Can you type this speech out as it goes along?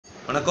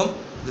வணக்கம்,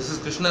 this is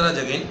Krishnaraaj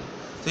again.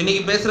 So இன்றைக்கி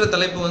பேசுகிற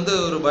தலைப்பு வந்து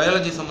ஒரு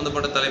பயாலஜி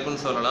சம்மந்தப்பட்ட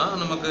தலைப்புன்னு சொல்லலாம்.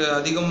 நமக்கு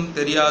அதிகம்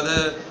தெரியாத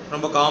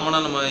ரொம்ப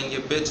காமனாக நம்ம இங்கே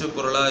பேச்சு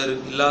பொருளாக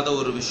இல்லாத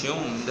ஒரு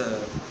விஷயம் இந்த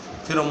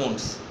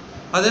ஃபிரமோன்ஸ்.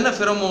 அது என்ன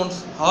ஃபிரமோன்ஸ்?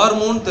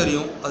 ஹார்மோன்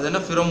தெரியும், அது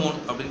என்ன ஃபிரமோன்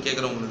அப்படின்னு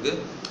கேட்குறவங்களுக்கு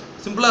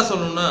சிம்பிளாக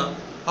சொல்லணும்னா,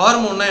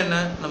 ஹார்மோன்னா என்ன?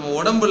 நம்ம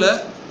உடம்புல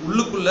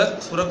உள்ளுக்குள்ளே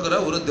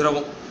சுரக்கிற ஒரு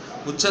திரவம்.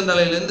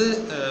 உச்சந்தலையிலேருந்து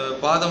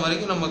பாதம்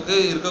வரைக்கும் நமக்கு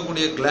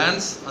இருக்கக்கூடிய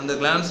கிளான்ஸ், அந்த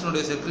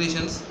கிளான்ஸினுடைய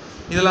செக்ரீஷன்ஸ்,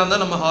 இதெல்லாம்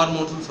தான் நம்ம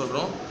ஹார்மோன்ஸ்னு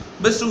சொல்கிறோம்.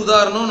 பெஸ்ட்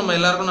உதாரணம் நம்ம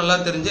எல்லாருக்கும் நல்லா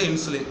தெரிஞ்ச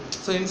இன்சுலின்.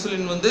 ஸோ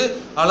இன்சுலின் வந்து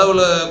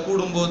அளவில்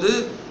கூடும்போது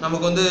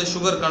நமக்கு வந்து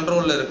சுகர்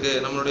கண்ட்ரோலில்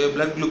இருக்குது, நம்மளுடைய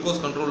பிளட்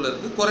குளுக்கோஸ் கண்ட்ரோலில்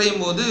இருக்குது.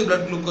 குறையும் போது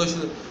பிளட்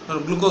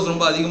குளுக்கோஸ்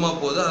ரொம்ப அதிகமாக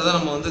போகுது, அதுதான்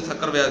நம்ம வந்து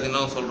சக்கரை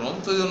வியாதின்னு சொல்கிறோம்.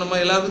 ஸோ இது நம்ம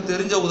எல்லாருக்கும்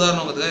தெரிஞ்ச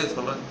உதாரணத்துக்காக இதை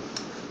சொல்கிறேன்.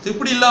 ஸோ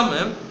இப்படி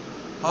இல்லாமல்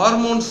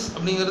ஹார்மோன்ஸ்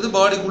அப்படிங்கிறது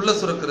பாடிக்குள்ளே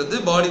சுரக்கிறது,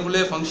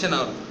 பாடிக்குள்ளே ஃபங்க்ஷன்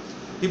ஆகுது.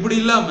 இப்படி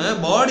இல்லாமல்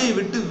பாடியை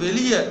விட்டு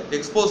வெளியே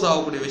எக்ஸ்போஸ்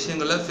ஆகக்கூடிய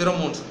விஷயங்களை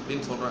ஃபிரமோன்ஸ்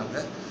அப்படின்னு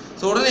சொல்கிறாங்க.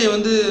 ஸோ உடனே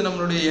வந்து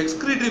நம்மளுடைய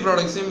எக்ஸ்கிரீட்டரி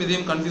ப்ராடக்ட்ஸையும்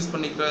இதையும் கன்ஃபியூஸ்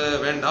பண்ணிக்க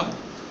வேண்டாம்.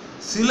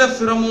 சில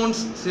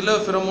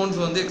ஃபிரமோன்ஸ்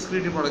வந்து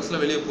எக்ஸ்கிரீட்டரி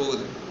ப்ராடக்ட்ஸில் வெளியே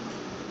போகுது.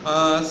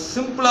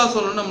 சிம்பிளாக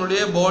சொல்லணும்,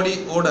 நம்மளுடைய பாடி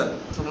ஓடர்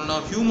சொல்லணும்னா,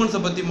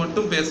 ஹியூமன்ஸை பற்றி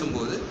மட்டும்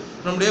பேசும்போது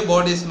நம்மளுடைய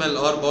பாடி ஸ்மெல்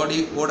ஆர் பாடி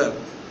ஓடர்,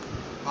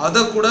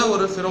 அதை கூட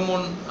ஒரு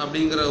ஃபிரமோன்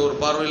அப்படிங்கிற ஒரு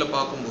பார்வையில்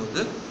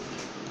பார்க்கும்போது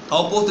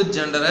ஆப்போசிட்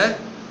ஜெண்டரை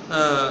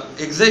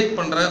எக்ஸைட்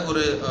பண்ணுற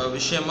ஒரு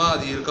விஷயமா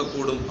அது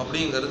இருக்கக்கூடும்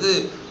அப்படிங்கிறது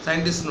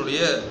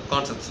சயின்டிஸ்டினுடைய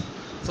கான்செப்ட்ஸ்.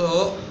 ஸோ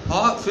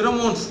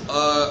ஃபிரமோன்ஸ்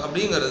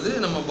அப்படிங்கிறது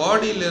நம்ம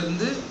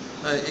பாடியிலேருந்து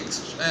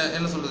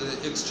என்ன சொல்கிறது,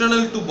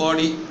 எக்ஸ்டர்னல் டு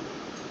பாடி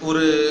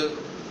ஒரு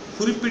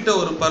குறிப்பிட்ட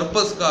ஒரு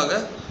பர்பஸ்க்காக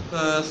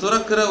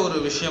சுரக்கிற ஒரு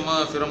விஷயமா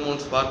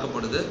ஃபிரமோன்ஸ்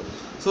பார்க்கப்படுது.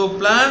 ஸோ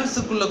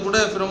பிளான்ஸுக்குள்ளே கூட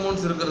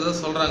ஃபிரமோன்ஸ் இருக்கிறத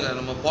சொல்கிறாங்க.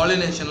 நம்ம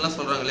பாலினேஷன்லாம்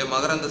சொல்கிறாங்க இல்லையா,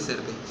 மகரந்த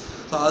சேர்க்கை.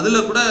 ஸோ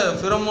அதில் கூட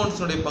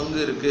ஃபிரமோன்ஸுடைய பங்கு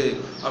இருக்குது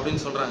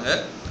அப்படின்னு சொல்கிறாங்க.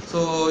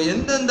 ஸோ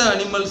எந்தெந்த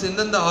அனிமல்ஸ்,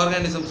 எந்தெந்த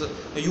organisms,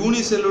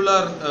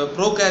 unicellular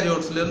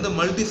ப்ரோகேரியோட்ஸ்லேருந்து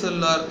multi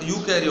cellular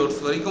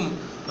eukaryotes வரைக்கும்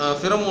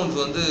ஃபிரமோன்ஸ்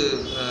வந்து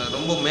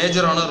ரொம்ப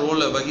மேஜரான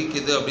ரோலை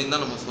வகிக்குது அப்படின்னு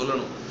தான் நம்ம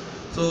சொல்லணும்.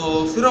 ஸோ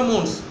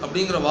ஃபிரமோன்ஸ்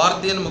அப்படிங்கிற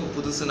வார்த்தையே நமக்கு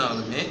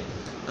புதுசுனாலுமே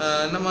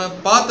நம்ம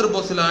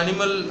பார்த்துருப்போம், சில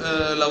அனிமல்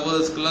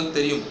லவ்வர்ஸ்க்கெல்லாம்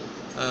தெரியும்.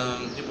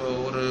 இப்போ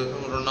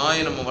ஒரு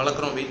நாயை நம்ம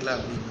வளர்க்குறோம் வீட்டில்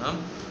அப்படின்னா,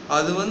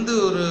 அது வந்து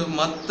ஒரு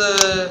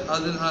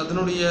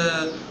அதனுடைய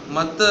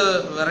மற்ற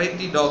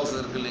வெரைட்டி டாக்ஸ்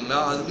இருக்குது இல்லைங்களா,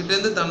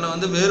 அதுக்கிட்டேருந்து தன்னை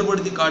வந்து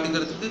வேறுபடுத்தி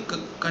காட்டிக்கிறதுக்கு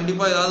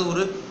கண்டிப்பாக ஏதாவது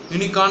ஒரு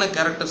யூனிக்கான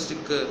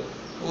கேரக்டரிஸ்டிக்கு,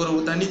 ஒரு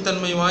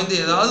தனித்தன்மை வாய்ந்த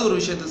ஏதாவது ஒரு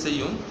விஷயத்தை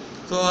செய்யும்.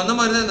 ஸோ அந்த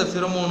மாதிரி தான் இந்த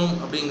ஃபிரமோனும்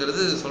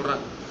அப்படிங்கிறது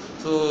சொல்கிறாங்க.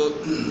 ஸோ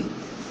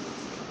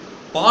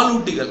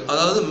பாலூட்டிகள்,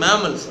 அதாவது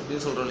மேமல்ஸ்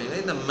அப்படின்னு சொல்கிறோம்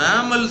இல்லைங்களா, இந்த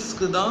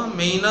மேமல்ஸ்க்கு தான்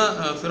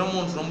மெயினாக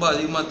ஃபிரமோன்ஸ் ரொம்ப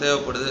அதிகமாக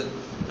தேவைப்படுது,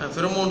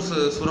 ஃபிரமோன்ஸ்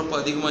சுரப்பு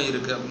அதிகமாக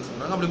இருக்குது அப்படின்னு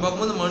சொல்கிறாங்க. அப்படி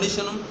பார்க்கும்போது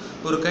மனுஷனும்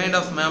ஒரு கைண்ட்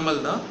ஆஃப் மேமல்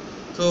தான்.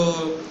 ஸோ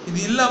இது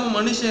இல்லாமல்,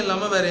 மனுஷன்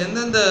இல்லாமல் வேறு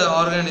எந்தெந்த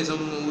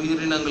ஆர்கானிசம்,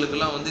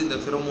 உயிரினங்களுக்கெல்லாம் வந்து இந்த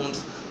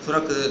ஃபிரமோன்ஸ்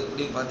சுரக்குது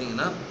அப்படின்னு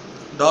பார்த்தீங்கன்னா,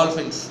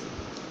 dolphins,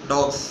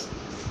 tax,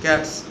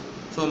 Gates.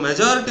 So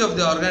majority of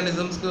the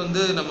ஆர்கானிசம்ஸ்க்கு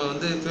வந்து நம்ம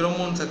வந்து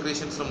ஃபிரமோன்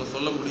செக்ரேஷன்ஸ் நம்ம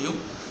சொல்ல முடியும்.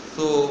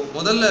 ஸோ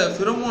முதல்ல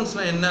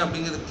ஃபிரமோன்ஸ்னால் என்ன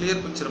அப்படிங்கிறது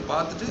கிளியர் பிக்சரை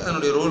பார்த்துட்டு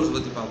அதனுடைய ரோல்ஸ்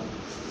பற்றி பார்ப்போம்.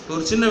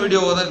 ஒரு சின்ன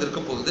வீடியோவாக தான் இது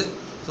இருக்க போகுது.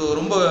 ஸோ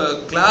ரொம்ப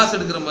கிளாஸ்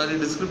எடுக்கிற மாதிரி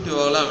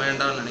டிஸ்கிரிப்டிவாகலாம்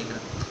வேண்டாம்னு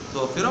நினைக்கிறேன். ஸோ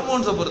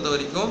ஃபிரமோன்ஸை பொறுத்த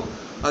வரைக்கும்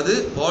அது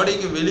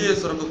பாடிக்கு வெளியே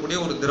சுரக்கக்கூடிய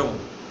ஒரு திரவம்.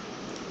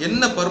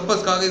 என்ன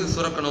பர்பஸ்க்காக இது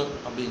சுரக்கணும்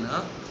அப்படின்னா,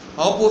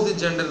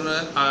 ஆப்போசிட் ஜெண்டர்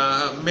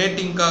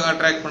மேட்டிங்காக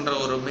அட்ராக்ட் பண்ணுற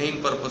ஒரு மெயின்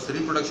பர்பஸ்,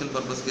 ரீப்ரொடக்ஷன்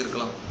பர்பஸ்க்கு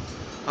இருக்கலாம்.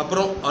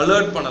 அப்புறம்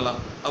அலர்ட் பண்ணலாம்.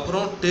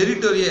 அப்புறம்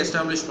டெரிட்டரியை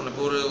எஸ்டாப்ளிஷ் பண்ண.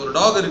 இப்போ ஒரு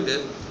டாக்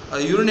இருக்குது,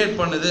 அது யூரினேட்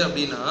பண்ணுது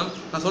அப்படின்னா,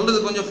 நான்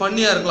சொல்கிறது கொஞ்சம்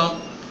ஃபன்னியாக இருக்கலாம்,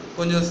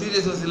 கொஞ்சம்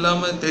சீரியஸ்னஸ்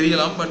இல்லாமல்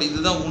தெரியலாம், பட்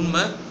இதுதான்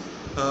உண்மை.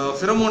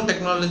 ஃபிரமோன்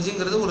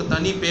டெக்னாலஜிங்கிறது ஒரு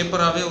தனி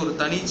பேப்பராகவே, ஒரு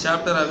தனி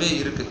சாப்டராகவே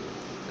இருக்குது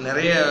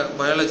நிறைய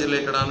பயாலஜி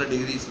ரிலேட்டடான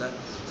டிகிரிஸில்.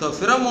 ஸோ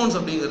ஃபிரமோன்ஸ்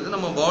அப்படிங்கிறது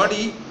நம்ம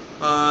பாடி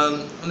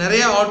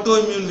நிறைய ஆட்டோ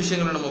இம்யூன்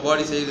விஷயங்களை நம்ம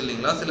பாடி செய்யுது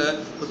இல்லைங்களா. சில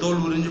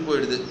தோல் உறிஞ்சு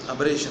போயிடுது,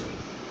 அபரேஷன்.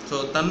 ஸோ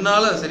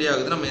தன்னால்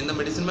சரியாகுது. நம்ம எந்த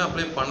மெடிசனுமே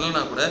அப்ளை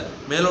பண்ணலனா கூட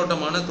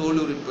மேலோட்டமான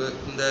தோல் உரிப்பு,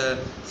 இந்த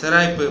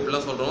செராய்ப்பு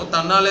இப்படிலாம் சொல்கிறோம்,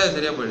 தன்னாலே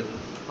சரியாக போயிடுது.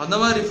 அந்த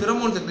மாதிரி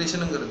ஃபிரமோன்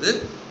செக்ரேஷனுங்கிறது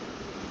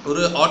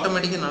ஒரு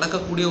ஆட்டோமேட்டிக்காக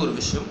நடக்கக்கூடிய ஒரு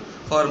விஷயம்.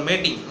 ஃபார்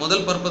மேட்டிங்,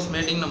 முதல் பர்பஸ்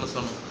மேட்டிங் நம்ம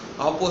சொன்னோம்,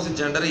 ஆப்போசிட்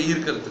ஜெண்டரை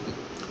ஈர்க்கிறதுக்கு.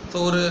 ஸோ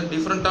ஒரு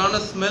டிஃப்ரெண்ட்டான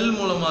ஸ்மெல்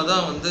மூலமாக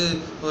தான் வந்து,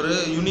 ஒரு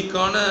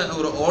யூனிக்கான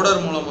ஒரு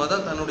ஆர்டர் மூலமாக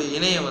தான் தன்னுடைய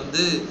இணையை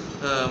வந்து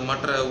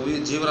மற்ற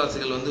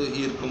ஜீவராசிகள் வந்து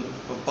ஈர்க்கும்.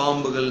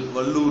 பாம்புகள்,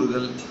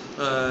 வல்லூர்கள்,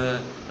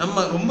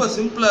 நம்ம ரொம்ப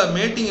சிம்பிளாக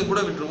மேட்டிங்கை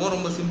கூட விட்டுருவோம்.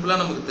 ரொம்ப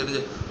சிம்பிளாக நமக்கு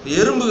தெரிஞ்ச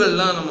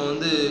எறும்புகள்லாம், நம்ம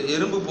வந்து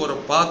எறும்பு போகிற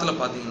பாத்தில்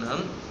பார்த்தீங்கன்னா,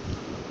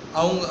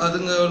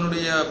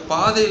 அதுங்களுடைய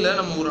பாதையில்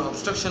நம்ம ஒரு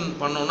அப்ஸ்ட்ரக்ஷன்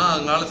பண்ணோன்னா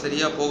அதனால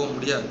சரியாக போக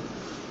முடியாது.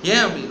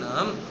 ஏன் அப்படின்னா,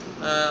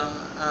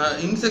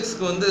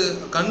 இன்செக்ட்ஸ்க்கு வந்து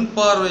கண்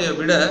பார்வையை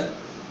விட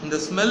இந்த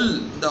ஸ்மெல்,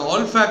 இந்த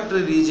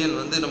ஆல்ஃபேக்டரி ரீஜியன்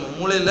வந்து நம்ம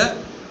மூளையில்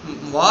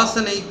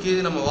வாசனைக்கு,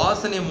 நம்ம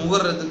வாசனையை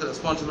முகர்றதுக்கு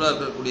ரெஸ்பான்சிபிளாக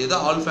இருக்கக்கூடியது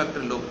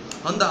ஆல்ஃபேக்டரி லோப்.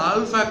 அந்த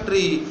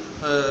ஆல்ஃபேக்டரி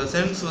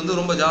சென்ஸ் வந்து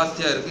ரொம்ப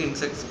ஜாஸ்தியாக இருக்குது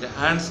இன்செக்ட்ஸுக்கு.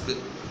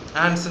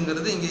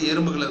 ஹேண்ட்ஸுங்கிறது இங்கே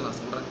எறும்புகளை நான்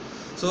சொல்கிறேன்.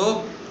 ஸோ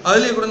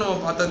அதுலேயே கூட நம்ம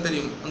பார்த்தா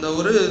தெரியும், அந்த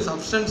ஒரு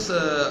சப்ஸ்டன்ஸ்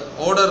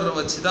ஆர்டர்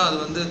வச்சு தான் அது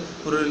வந்து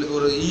ஒரு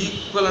ஒரு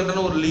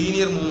ஈக்குவலண்டான ஒரு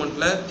லீனியர்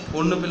மூமெண்ட்டில்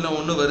ஒன்று பின்ன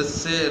ஒன்று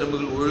வரிசையாக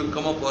எறும்புகள்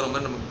ஒழுக்கமாக போகிற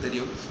மாதிரி நமக்கு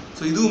தெரியும்.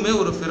 ஸோ இதுவுமே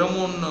ஒரு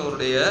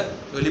ஃபிரமோனுடைய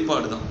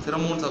வெளிப்பாடு தான்.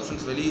 ஃபிரமோன்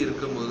சப்ஸ்டன்ஸ் வெளியே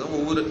இருக்கும்போது தான்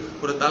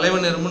ஒரு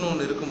தலைவன் எறும்புன்னு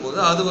ஒன்று இருக்கும்போது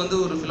அது வந்து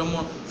ஒரு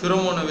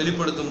ஃபிரமோனை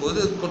வெளிப்படுத்தும் போது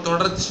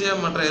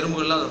தொடர்ச்சியாக மற்ற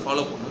எறும்புகள்லாம் அதை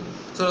ஃபாலோ பண்ணும்.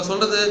 ஸோ நான்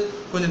சொல்கிறது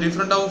கொஞ்சம்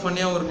டிஃப்ரெண்ட்டாகவும்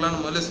ஃபன்னியாகவும்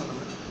இருக்கலாம்னு முதல்ல சொன்னேன்.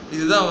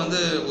 இதுதான் வந்து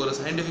ஒரு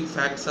சயின்டிஃபிக்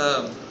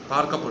ஃபேக்ட்ஸாக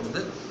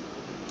பார்க்கப்படுது.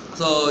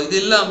 ஸோ இது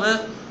இல்லாமல்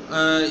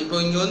இப்போ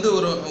இங்கே வந்து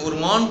ஒரு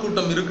மான்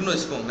கூட்டம் இருக்குன்னு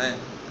வச்சுக்கோங்களேன்.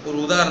 ஒரு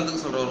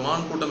உதாரணத்துக்கு சொல்கிறேன், ஒரு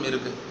மான் கூட்டம்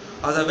இருக்குது.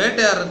 அதை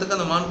வேட்டையாடுறதுக்கு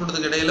அந்த மான்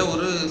கூட்டத்துக்கு இடையில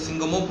ஒரு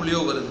சிங்கமோ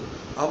புலியோ வருது.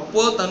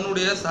 அப்போது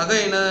தன்னுடைய சக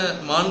இன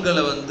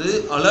மான்களை வந்து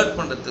அலர்ட்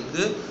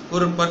பண்ணுறதுக்கு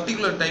ஒரு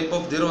பர்டிகுலர் டைப்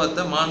ஆஃப்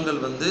திரவத்தை மான்கள்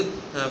வந்து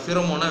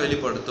ஃபிரமோனை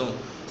வெளிப்படுத்தும்.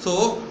 ஸோ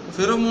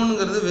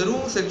ஃபிரமோனுங்கிறது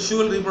வெறும்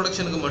செக்ஷுவல்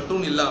ரீப்ரொடக்ஷனுக்கு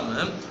மட்டும்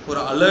இல்லாமல்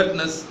ஒரு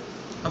அலர்ட்னஸ்,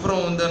 அப்புறம்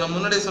இந்த நம்ம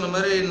முன்னாடியே சொன்ன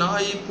மாதிரி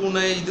நாய்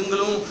பூனை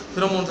இதுங்களும்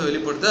ஃபிரமோன்ஸை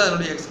வெளிப்படுத்து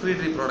அதனுடைய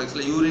எக்ஸ்கிரீட்டரி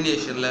ப்ராடக்ட்ஸில்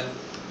யூரினேஷனில்.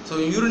 ஸோ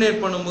யூரினேட்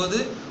பண்ணும்போது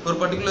ஒரு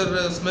பர்டிகுலர்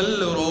ஸ்மெல்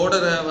ஒரு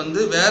ஓடரை வந்து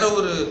வேற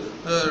ஒரு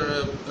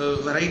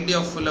வெரைட்டி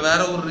ஆஃப் இல்லை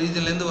வேற ஒரு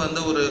ரீஜன்லேருந்து வந்த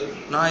ஒரு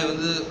நாய்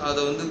வந்து அதை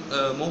வந்து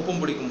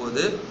மோப்பம்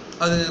பிடிக்கும்போது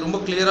அது ரொம்ப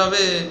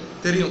கிளியராகவே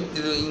தெரியும்,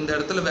 இது இந்த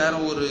இடத்துல வேற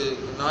ஒரு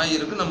நாய்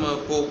இருக்குது, நம்ம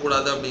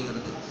போகக்கூடாது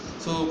அப்படிங்கிறது.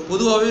 ஸோ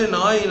பொதுவாகவே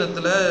நாய்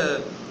இனத்தில்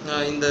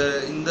இந்த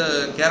இந்த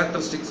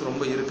கேரக்டரிஸ்டிக்ஸ்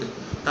ரொம்ப இருக்குது,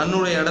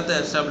 தன்னுடைய இடத்த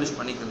எஸ்டாப்ளிஷ்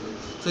பண்ணிக்கிறது.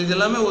 ஸோ இது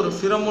எல்லாமே ஒரு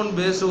ஃபிரமோன்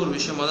பேஸ்டு ஒரு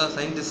விஷயமாக தான்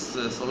சயின்டிஸ்ட்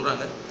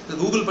சொல்கிறாங்க. இது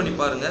கூகுள் பண்ணி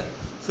பாருங்கள்,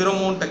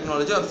 ஃபிரமோன்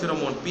டெக்னாலஜி ஆர்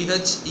ஃபிரமோன்,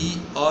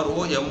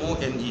 PHEROMONE,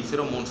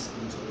 ஃபிரமோன்ஸ்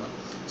அப்படின்னு சொல்லலாம்.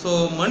 ஸோ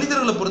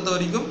மனிதர்களை பொறுத்த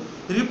வரைக்கும்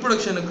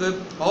ரீப்ரொடக்ஷனுக்கு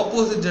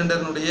ஆப்போசிட்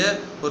ஜெண்டர்னுடைய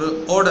ஒரு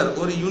ஆர்டர்,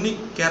 ஒரு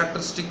யூனிக்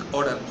கேரக்டரிஸ்டிக்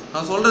ஆர்டர்.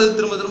 நான் சொல்கிறது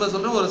திரும்ப திரும்ப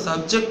சொல்கிறேன், ஒரு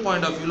சப்ஜெக்ட்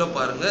பாயிண்ட் ஆஃப் வியூவில்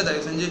பாருங்கள்.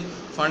 தயவு செஞ்சு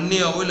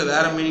ஃபன்னியாகவோ இல்லை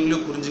வேறு மீனிங்லையோ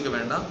புரிஞ்சிக்க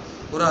வேண்டாம்.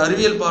 ஒரு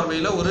அறிவியல்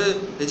பார்வையில், ஒரு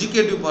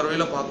எஜுகேட்டிவ்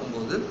பார்வையில்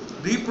பார்க்கும்போது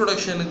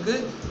ரீப்ரொடக்ஷனுக்கு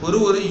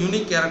ஒரு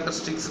யூனிக்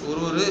கேரக்டரிஸ்டிக்ஸ்,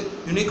 ஒரு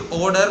யூனிக்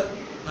ஆர்டர்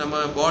நம்ம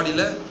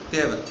பாடியில்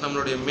தேவை,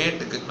 நம்மளுடைய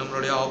மேட்டுக்கு,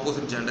 நம்மளுடைய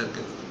ஆப்போசிட்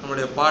ஜெண்டருக்கு,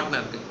 நம்மளுடைய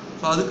பார்ட்னருக்கு.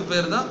 ஸோ அதுக்கு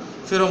பேர் தான்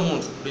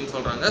ஃபிரோமோன்ஸ் அப்படின்னு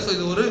சொல்கிறாங்க. ஸோ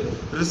இது ஒரு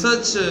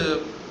ரிசர்ச்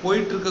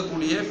போயிட்டு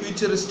இருக்கக்கூடிய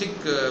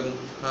ஃபியூச்சரிஸ்டிக்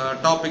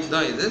டாபிக்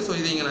தான் இது. ஸோ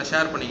இதை இங்கே நான்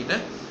ஷேர்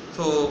பண்ணிக்கிட்டேன்.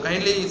 So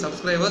kindly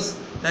subscribers,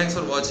 thanks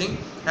for வாட்சிங்.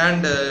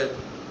 அண்ட்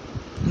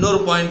இன்னொரு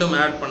பாயிண்ட்டும்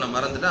ஆட் பண்ண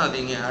மறந்துட்டேன், அதை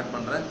இங்கே ஆட்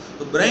பண்ணுறேன்.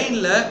 இப்போ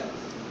பிரெயினில்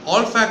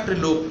ஆல்ஃபேக்டரி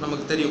லோப்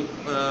நமக்கு தெரியும்,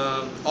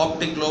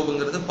 ஆப்டிக்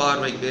லோபுங்கிறது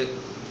பார்வைக்கு,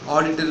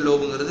 ஆடிட்டரி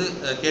லோபுங்கிறது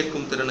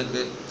கேட்கும்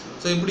திறனுக்கு.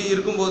 ஸோ இப்படி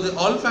இருக்கும்போது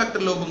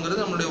ஆல்ஃபேக்டரி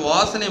லோபுங்கிறது நம்மளுடைய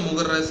வாசனை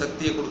முகர்ற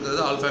சக்தியை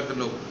கொடுக்குறது ஆல்ஃபேக்டரி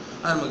லோப்,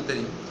 அது நமக்கு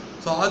தெரியும்.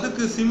 ஸோ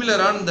அதுக்கு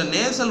சிமிலரான இந்த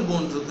நேசல்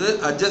போன்ஸுக்கு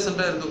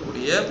அட்ஜசண்ட்டாக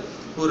இருக்கக்கூடிய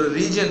ஒரு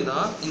ரீஜன்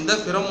தான் இந்த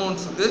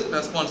ஃபிரமோன்ஸுக்கு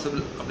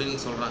ரெஸ்பான்சிபிள் அப்படின்னு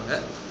சொல்கிறாங்க.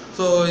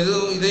 ஸோ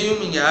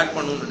இதையும் இங்கே ஆட்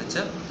பண்ணணும்னு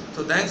நினச்சேன்.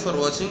 ஸோ தேங்க்ஸ் ஃபார்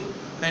வாட்சிங்,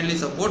 கைண்ட்லி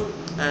சப்போர்ட்.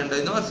 அண்ட்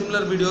இந்த மாதிரி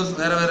சிமிலர் வீடியோஸ்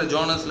வேறு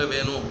ஜானர்ஸில்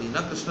வேணும்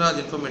அப்படின்னா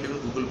கிருஷ்ணராஜ்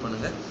இன்ஃபர்மேட்டிவ்னு கூகுள்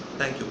பண்ணுங்கள்.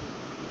 தேங்க்யூ.